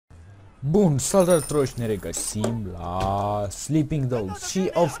Bun, salutare, ne regăsim la Sleeping Dogs și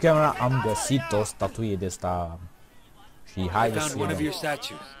off camera am găsit o statuie de asta și hai să vedem.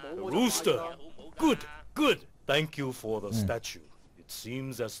 Rooster! Good, good! Thank you for the statue. It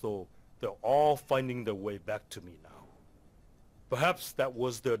seems as though they're all finding their way back to me now. Perhaps that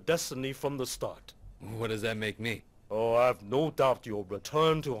was their destiny from the start. What does that make me? Oh, I've no doubt your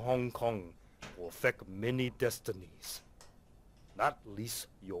return to Hong Kong will affect many destinies. Not least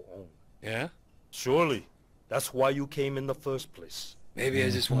your own. Yeah? Surely, that's why you came in the first place. Maybe I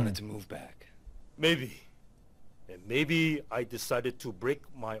just wanted to move back. Maybe. And maybe I decided to break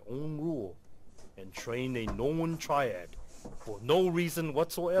my own rule and train a known triad for no reason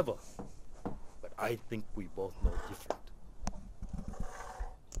whatsoever. But I think we both know different.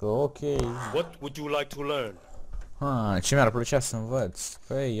 Ok. What would you like to learn? Ce mi-ar plăcea să învăț?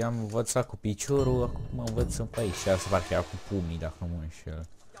 Păi, am învățat cu piciorul, acum mă învățăm pe aici. Și asta parcă era cu pumnii, dacă nu mă înșel.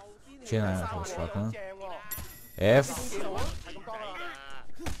 Ce n-ai mai fost să fac, nu? F.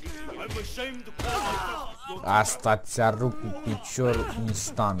 Asta ți-a rupt cu piciorul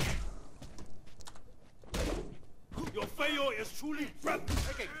instant.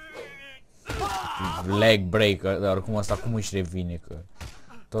 Leg breaker, dar oricum asta cum își revine, că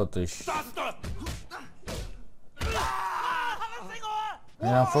totuși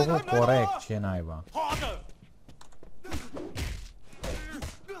mi-am făcut corect, ce naiba.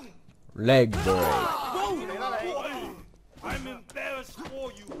 Leg break. I'm embarrassed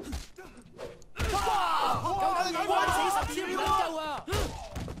for you.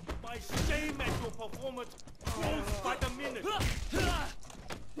 My shame at your performance grows by the minute.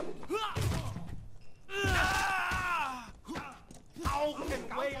 How can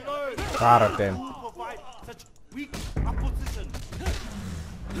we learn Carate. to provide such weak opposition?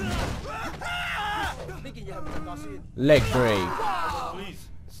 Leg break. Please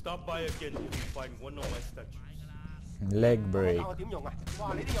stop by again if you find one of my statues. Leg break.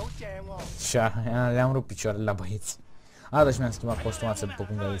 Și le-am rupt picioarele la băieți. A, deci mi-am schimbat costumația, după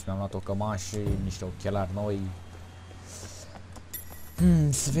cum vedeți, mi-am luat o cămașă, niște ochelari noi.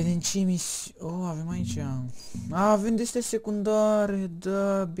 Să vedem ce misiuni... Oh, avem aici. Avem de astea secundare,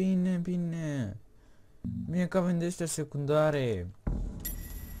 da, bine, bine. Bine că avem de astea secundare.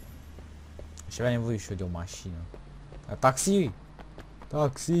 Și avea nevoie și eu de o mașină. Taxi!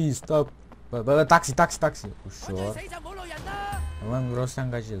 Taxi, stop! Bă, taxi! Ușor. Vreau să te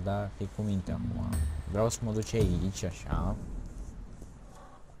angajez, da? Fii cu minte acum. Vreau să mă duc aici, așa.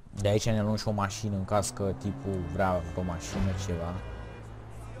 De aici ne luăm și o mașină în caz că tipul vrea o mașină, ceva.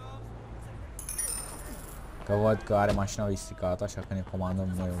 Că văd că are mașina lui stricată, așa că ne comandăm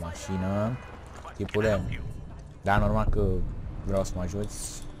noi o mașină. Tipule. Da, normal că vreau să mă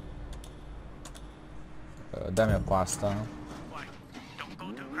ajuți. Dă-mi cu asta.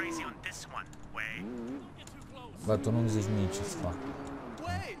 Bă, tu nu-mi zici mie ce să fac.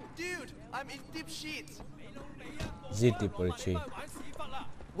 Zi, tipul, ce-i?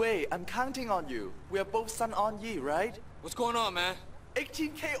 Wait, I'm counting on you. We are both Sun On Yi, right? What's going on, man?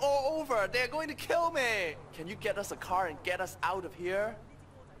 18K all over. They're going to kill me. Can you get us a car and get us out of here?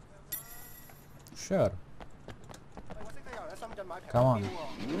 Sure. Come on.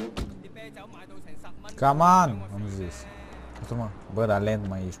 Come on, am zis. Uite-mă, bă, dar lent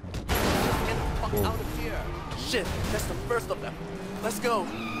mai ești, mă. Get the fuck out of here. Shit, that's the first of them. Let's go.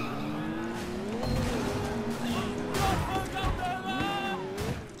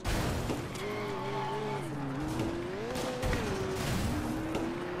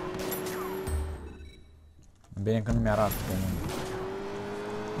 Bine că nu mi-arată pe mine.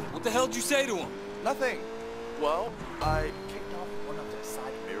 What the hell did you say to him? Nothing. Well, I kicked off one of their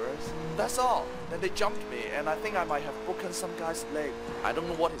side mirrors. That's all. Then they jumped me, and I think I might have broken some guy's leg. I don't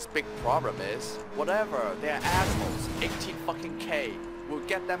know what his big problem is. Whatever, they're assholes. 18 fucking K. We'll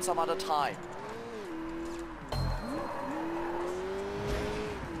get them some other time.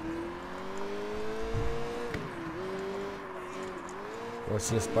 O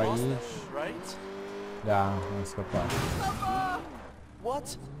să ies pe aici. Right? Da, am scăpat.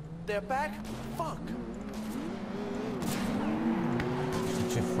 What? They're back? Fuck.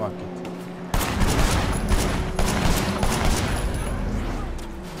 Ce fuck it.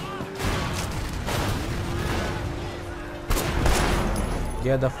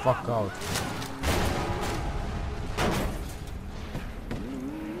 Get the fuck out.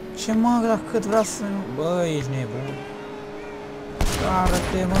 Ce mă, la cât vrea să... Bă, ești nebun.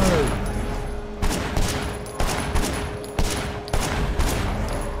 Ară-te, mă!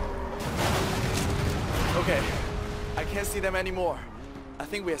 Okay, I can't see them anymore. I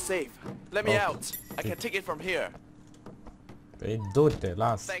think we are safe. Let me out. I can take it from here. Păi du-te,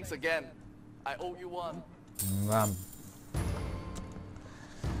 las. Thanks again. I owe you one. Da.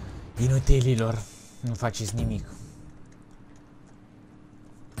 Inutililor, nu faceți nimic.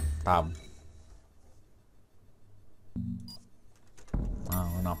 Tab.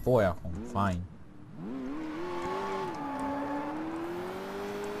 Înapoi acum, fine.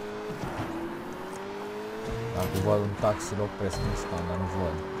 Dacă văd un taxi, îl opresc instant, dar nu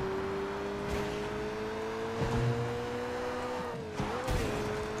văd.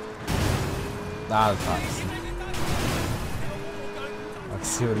 Da, alt taxi.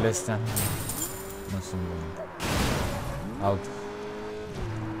 Taxiurile astea nu sunt bune. Altul.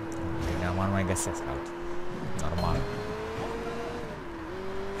 Bine, acum nu mai găsesc altul. Normal.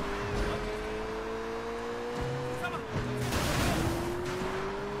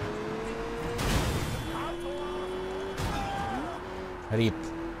 Rip.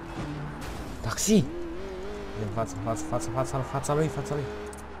 Taxi! Din fața lui.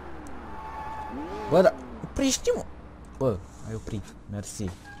 Bă, da, oprește-mă! Bă, ai oprit, mersi.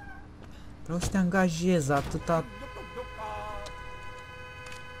 Vreau să te angajez atâta...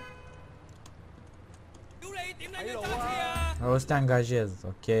 Vreau să te angajez,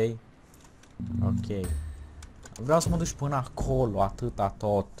 ok? Ok. Vreau să mă duci până acolo, atâta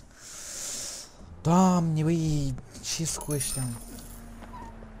tot. Doamne, băi, ce-s cu ăștia?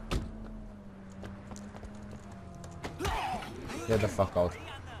 Get the fuck out.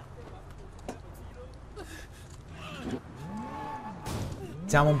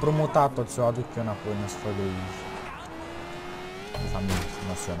 Ți-am împrumutat-o, ți-o aduc eu înapoi, nu-ți fă de aici.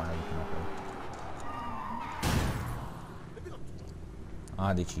 Nu o să mai aduc înapoi.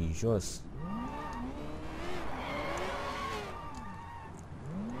 A, deci e jos.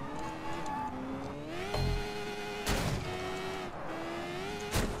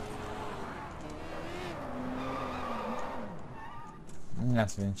 Ia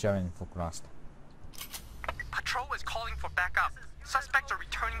să vedem ce avem de făcut asta. Patrol is calling for backup. Suspects are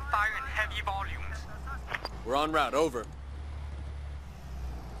returning fire in heavy volumes. We're en route, over.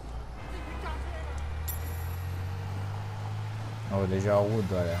 Oh, deja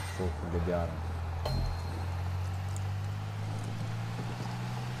aud alea focurile de armă.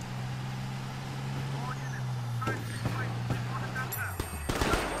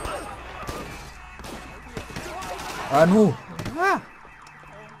 A, nu! Ah!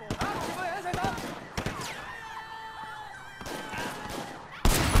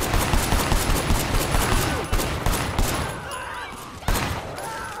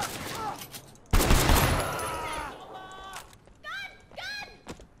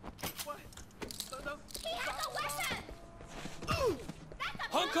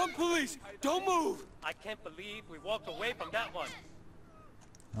 Hong Kong police, don't move! I can't believe we walked away from that one.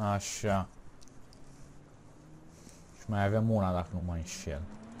 Așa. Și mai avem una dacă nu mă înșel.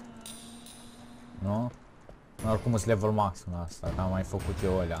 Nu? Oricum îți level maxim asta, că am mai făcut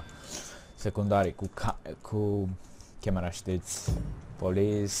eu alea secundarii cu camera, știți?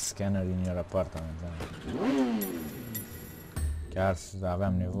 Police scanner in your apartment. Da. Chiar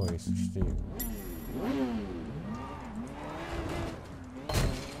aveam nevoie să știu.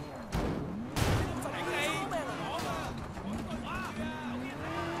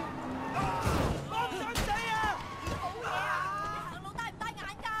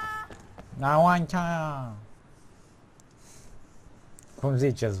 Joaca! Cum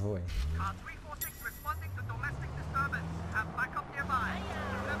ziceți voi? 346 responding to domestic disturbance. Have backup nearby.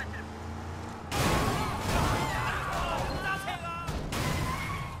 Affirmative.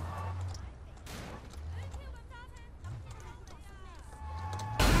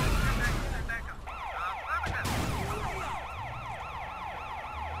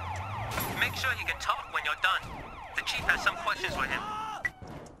 Make sure he can talk when you're done. The chief has some questions for him.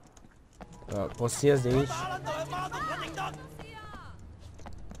 Poți să ies de aici?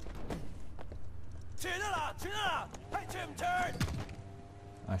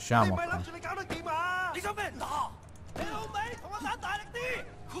 Așa, mă.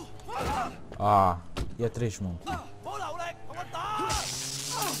 A, ia treci, mă.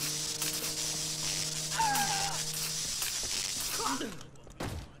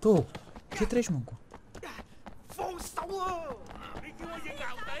 Tu, ce treci, mă?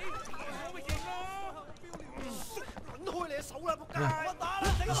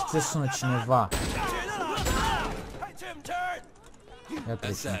 Te sună cineva. Ia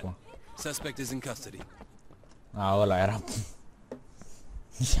treci acum. Suspect is in custody. A, ăla era.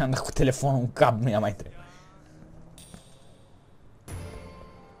 I-am dat cu telefonul în cap, nu i-a mai trebuit.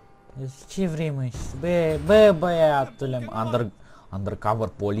 Deci ce vrei, mă? Bă, băiatule, undercover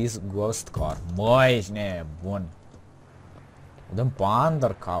police ghost car. Măi, ești nebun. Dăm pe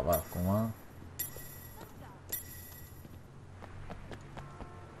undercover acum.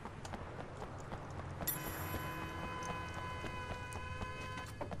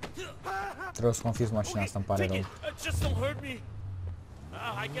 Trebuie să confisc mașina asta, îmi pare rău. Just don't hurt me.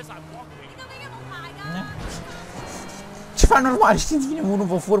 I guess I'm walking. Ceva normal, știți, vine unul,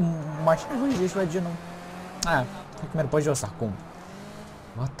 vă fur mașina și ești la genul. Aia, hai că merg pe jos acum.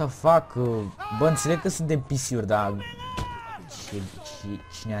 What the fuck? Bă, înțeleg că suntem PC-uri, dar...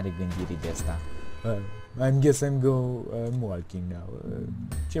 Cine are gândiri de asta? I guess I'm walking now.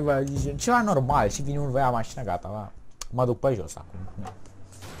 Ceva normal, și vine unul, vă ia mașina, gata, va. Mă duc pe jos acum.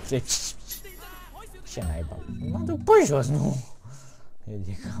 Ce naiba? Mă duc pe jos, nu? E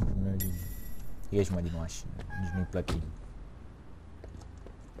de capul meu. Ieși, mă, din mașină, nici nu-i plătim.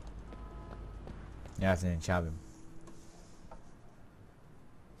 Ia să vedem ce avem.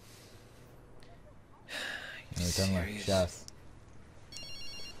 Ne uităm la ceas.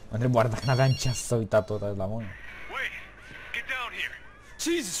 Mă întreb oare dacă n-aveam ceas să uita tot la mână. Wait, get down here.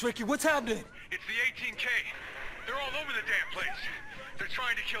 Jesus, Ricky, what's happening? It's the 18K. They're all over the damn place. They're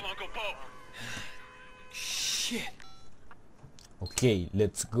trying to kill Uncle Bo. Shit. Ok,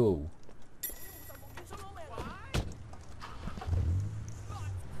 let's go.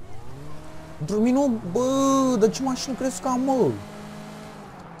 Într-un minut, bă, dar ce mașină crezi că am, mă?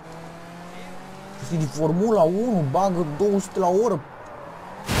 Este de Formula 1, bagă 200 la oră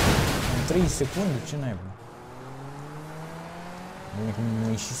în 3 secunde, ce naiba?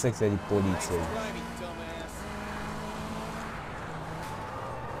 Nu e și secția de poliție.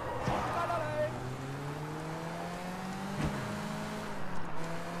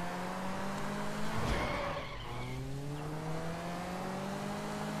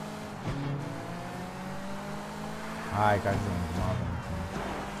 Hai că ajung, nu avem timp.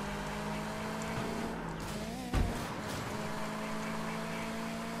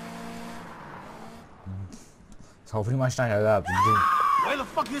 S-a oprit mașina aia, da. Where the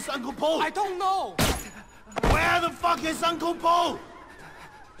fuck is Uncle Bo? I don't know. Where the fuck is Uncle Bo?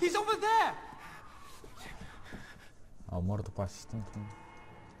 He's over there. Au mort după asistent.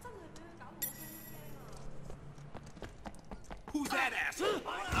 Who's that asshole?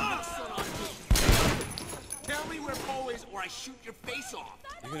 Tell me where Bo is or I shoot your face off.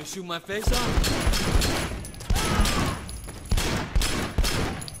 You're gonna shoot my face off?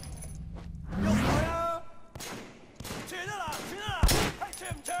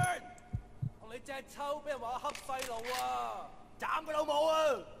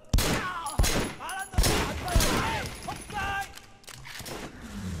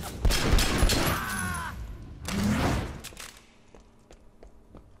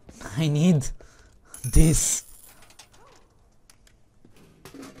 I need this.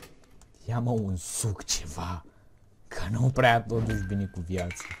 Ia-mă un suc, ceva. Că nu prea totuși bine cu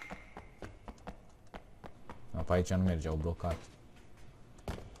viața. Pe aici nu merge, au blocat.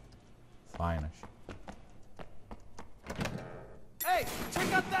 Fain așa. Hey,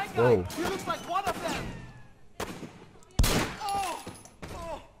 check out that guy. Whoa. He looks like one of them.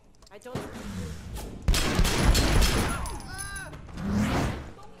 I don't.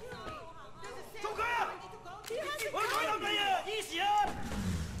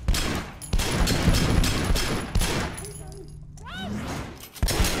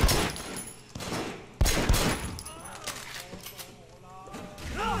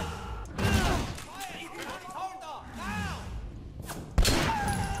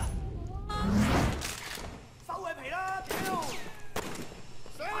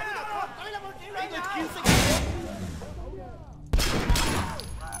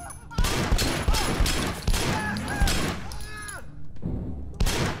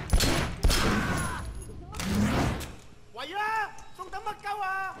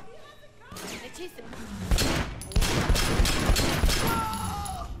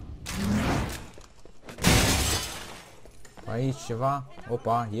 Aici ceva?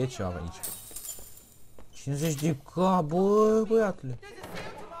 Opa, e ceva aici. 50 de K, bă, băiatule.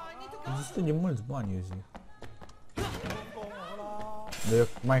 Există de mulți bani, eu zic. Eu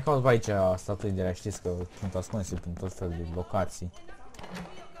mai caut pe aici statuii de la, știți că sunt ascunse prin tot felul de locații.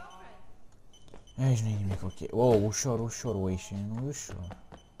 Aici nu e nimic ok. Wow, ușor, ușor, nu ușor.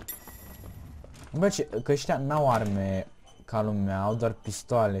 Îmi place că ăștia n-au arme ca lumea, au doar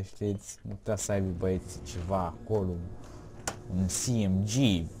pistoale, știți? Nu putea să aibă băieți ceva acolo. Un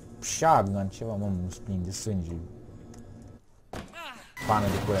CMG, shotgun, ceva, mă, un splin de sânge. Pană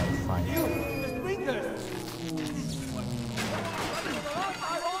de curent, fain.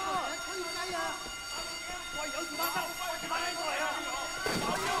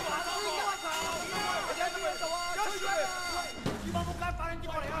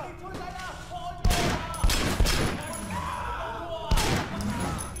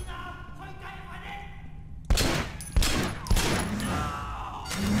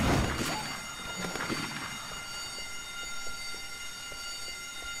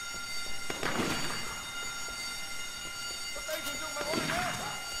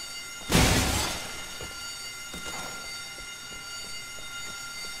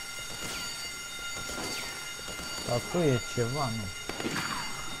 Statuie ceva, nu.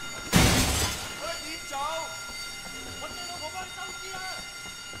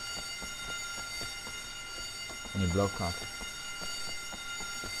 E blocat.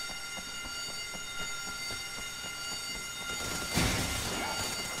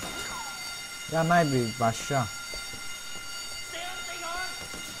 Ia naibii, așa.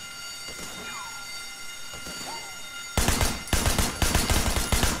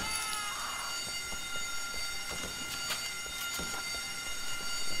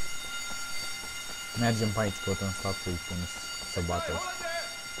 Mergem pe aici, căutăm statui până să bată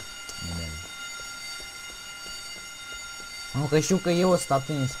nimeni. Nu, că știu că e o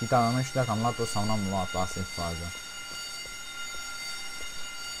statuie în spital, dar nu știu dacă am luat-o sau n-am luat-o, asta e faza.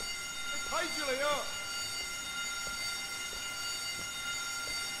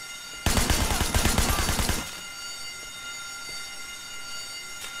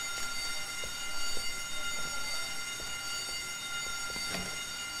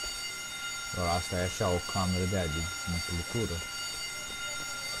 Doar asta e așa o cameră de aia de umplutură.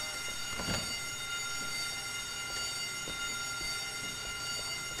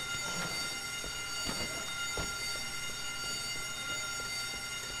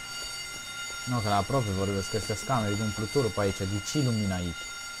 Nu, că la aproape vorbesc că astea camere de umplutură pe aici, de ce lumina aici?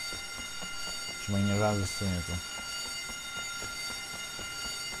 Și mă enervează sunetul.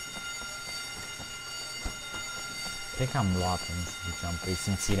 Cred că am luat-o, nu știu de ce am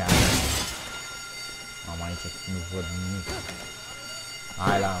presimțirea mea. Am aici, nu văd nimic.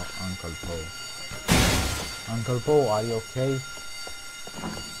 Hai la Uncle Poe. Uncle Poe, are you okay?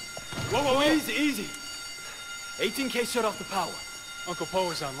 Whoa, whoa, easy, easy. 18K shut off the power. Uncle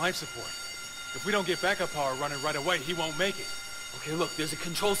Poe is on life support. If we don't get backup power running right away, he won't make it. Okay, look, there's a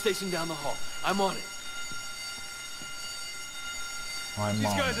control station down the hall. I'm on it.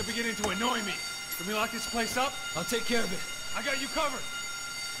 These guys are beginning to annoy me. Can we lock this place up? I'll take care of it. I got you covered.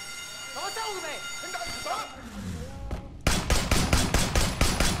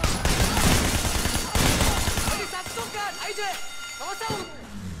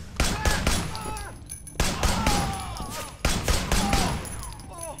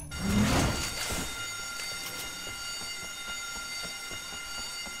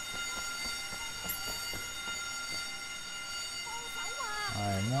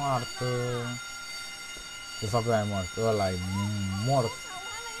 Ai moartă. De fapt ăla e mort, ăla e mort.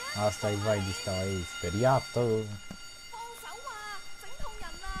 Asta e vai de steaua ei speriată.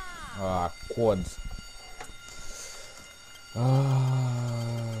 Cod.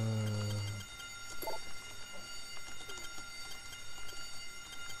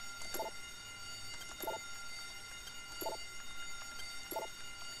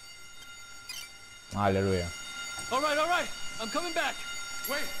 Aleluia. All right, I'm coming back.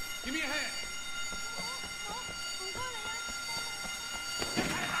 Wait, give me a hand.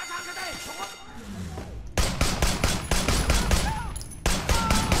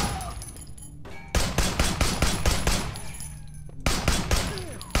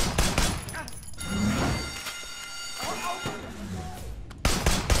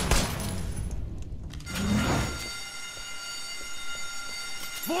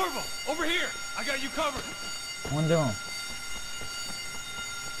 More of them! Over here! I got you covered! Unde, mă?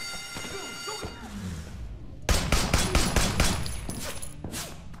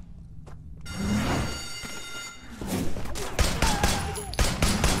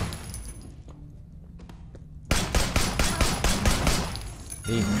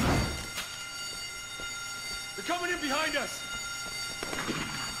 They're coming in behind us!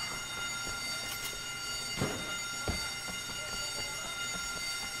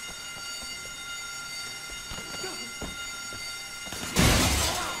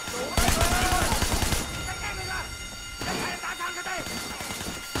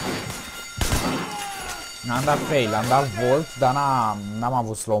 N-am dat fail, am dat volt, dar n-am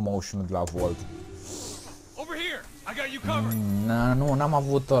avut slow motion de la volt. Nu, n-am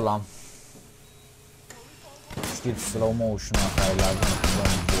avut ăla. Știți, slow motion-ul care le avem când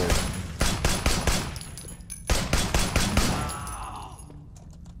dăm volt.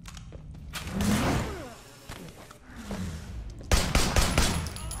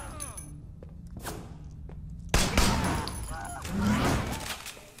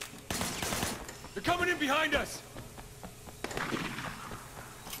 They're coming in behind us!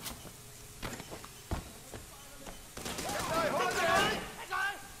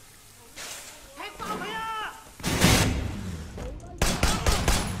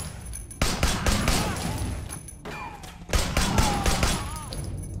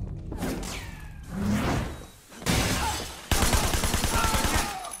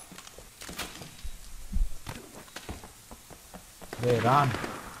 run.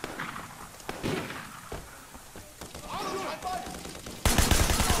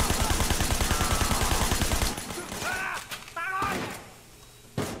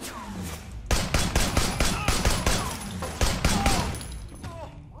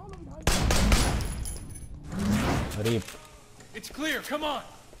 Rip. It's clear, come on!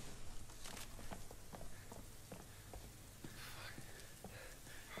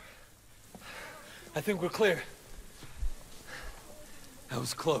 I think we're clear. That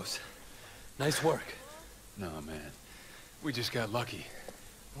was close. Nice work. No, man. We just got lucky.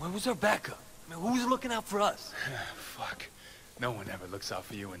 Where was our backup? I mean, who was looking out for us? Fuck. No one ever looks out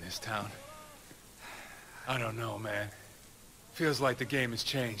for you in this town. I don't know, man. Feels like the game has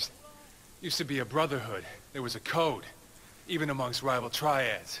changed. Used to be a brotherhood. There was a code. Even amongst rival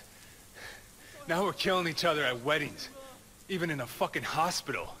triads. Now we're killing each other at weddings. Even in a fucking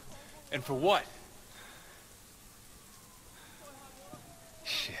hospital. And for what?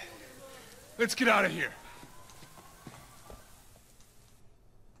 Shit. Let's get out of here.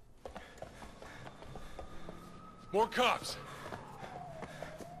 More cops.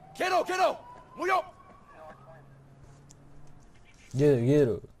 Kiddo! Muyo! Get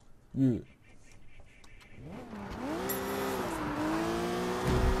it. Yeah.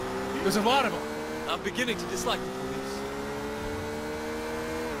 There's a lot of them. I'm beginning to dislike the police.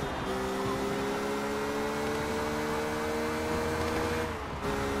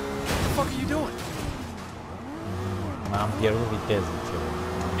 What the fuck are you doing? M-am pierdut viteză, ce...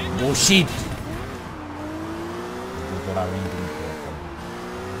 Bullshit!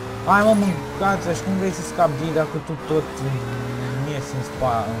 Hai mă, mâncați-a, și cum vrei să scapi de ei dacă tu tot ies în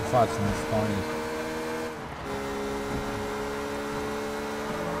față, în spawnit?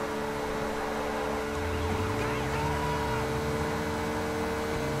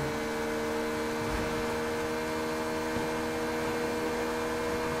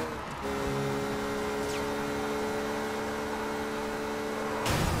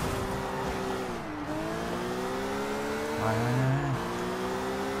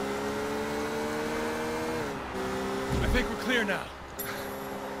 I think we're clear now.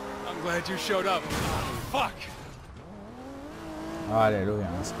 I'm glad you showed up. Fuck! Aleluia,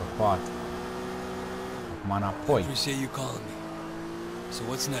 am scăpat. Acum înapoi. Appreciate you calling me. So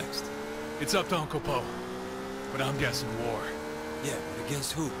what's next? It's up to Uncle Po. But I'm guessing war. Yeah, but against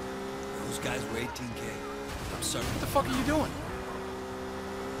who? Those guys were 18K. I'm sorry. What the fuck are you doing?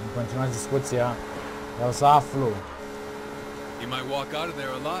 În continuați discuția, vreau să aflu. You might walk out of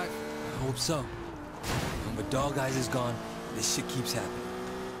there alive. I hope so. When Dog Eyes is gone, this shit keeps happening.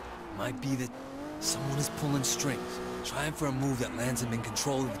 Might be that someone is pulling strings, trying for a move that lands him in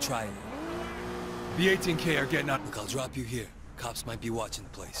control of the triad. The 18K are getting out. Look, I'll drop you here. Cops might be watching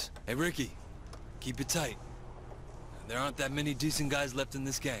the place. Hey, Ricky, keep it tight. There aren't that many decent guys left in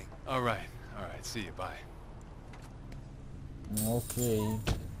this gang. All right. See you. Bye. Ok.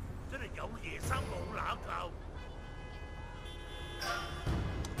 真係有野生冇攬頭。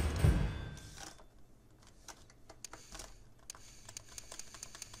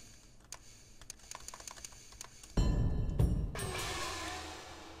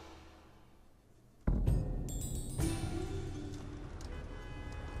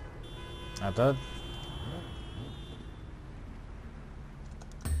Atât?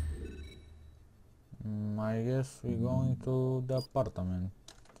 I guess we're going to the apartment.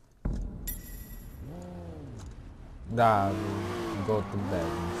 Da, go to bed,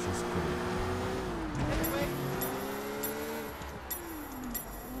 she's cool.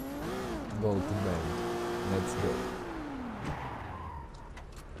 Go to bed. Let's go.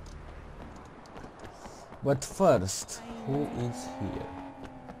 But first, who is here?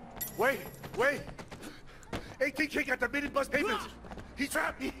 Wait! 18K got the minibus payments! He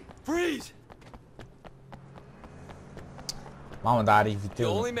trapped me! Freeze! Mamă, dar are You viteză.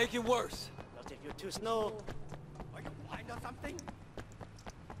 only make it worse. Not if you're too slow. Are you blind or something?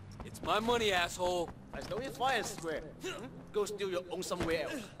 It's my money, asshole. I know it's fair and square. Go steal your own somewhere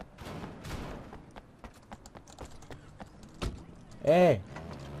else. Ei!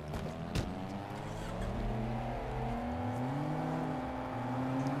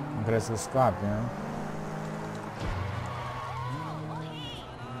 Nu crezi să scapi, nu?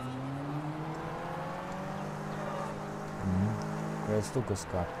 Crezi tu că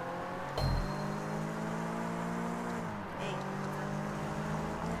scapi.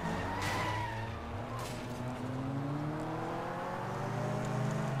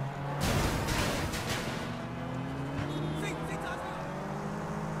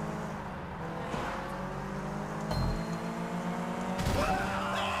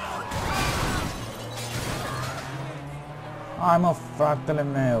 Hai mă, fratele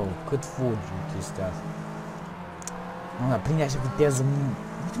meu, cât fugi în chestia asta. Mă, dar prinde așa viteză, mă.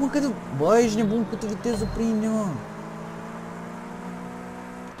 Uite mă cât... Bă, ești nebun, câtă viteză prinde, mă.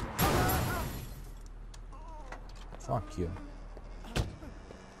 Fuck you.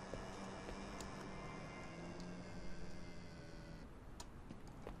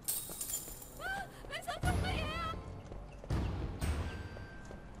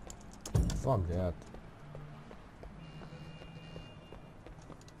 Fuck that.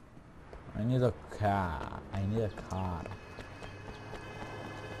 I need a car. I need a car.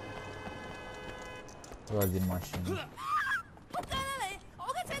 Ăla din mașină.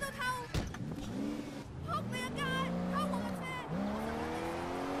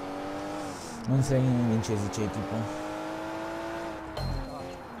 Nu înțeleg nimic din ce zice tipul.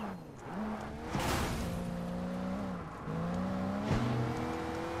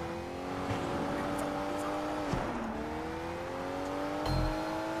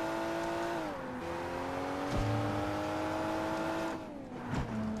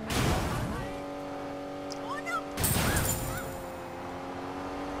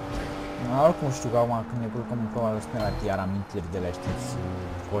 Oricum știu că acum când ne culcăm în proba răspune la iar amintiri de la, știți,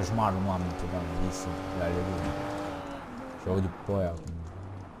 coșmarul nu aminte, dar visuri de ale lui. Și aude pe aia cum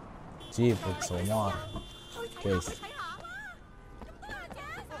țipă, să omoară, chestii.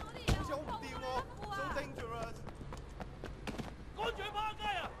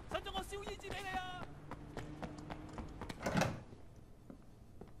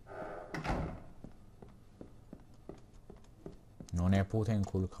 Nu ne putem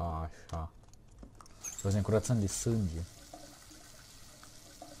culca așa. O să ne curățăm de sânge.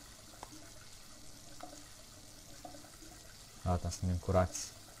 Gata, suntem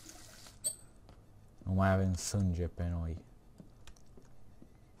curați. Nu mai avem sânge pe noi.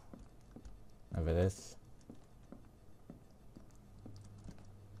 Ne vedeți?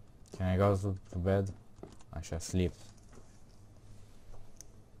 Can I go to bed? Așa, sleep.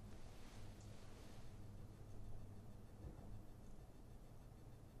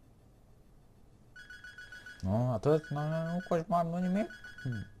 Nu, atât? Nu coșmar, nu nimic?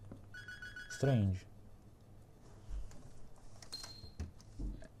 Strange.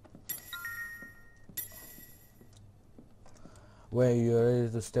 Where you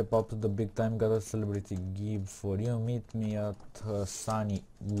ready to step up to the big time? Got a celebrity gift for you. Meet me at Sunny.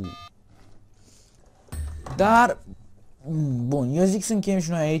 Dar, bun, eu zic să încheiem și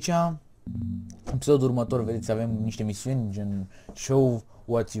noi aici. Episodul următor, vedeți, avem niște misiuni gen show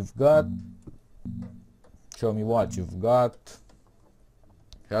what you've got. Show me what you've got.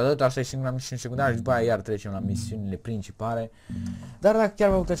 Și atât, asta e singura misiune secundară și după aia iar trecem la misiunile principale. Dar dacă chiar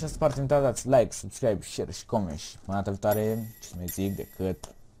v-a plăcut această parte, nu uitați, dați like, subscribe, share și comment și până data viitoare, ce să mai zic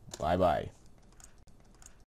decât bye bye.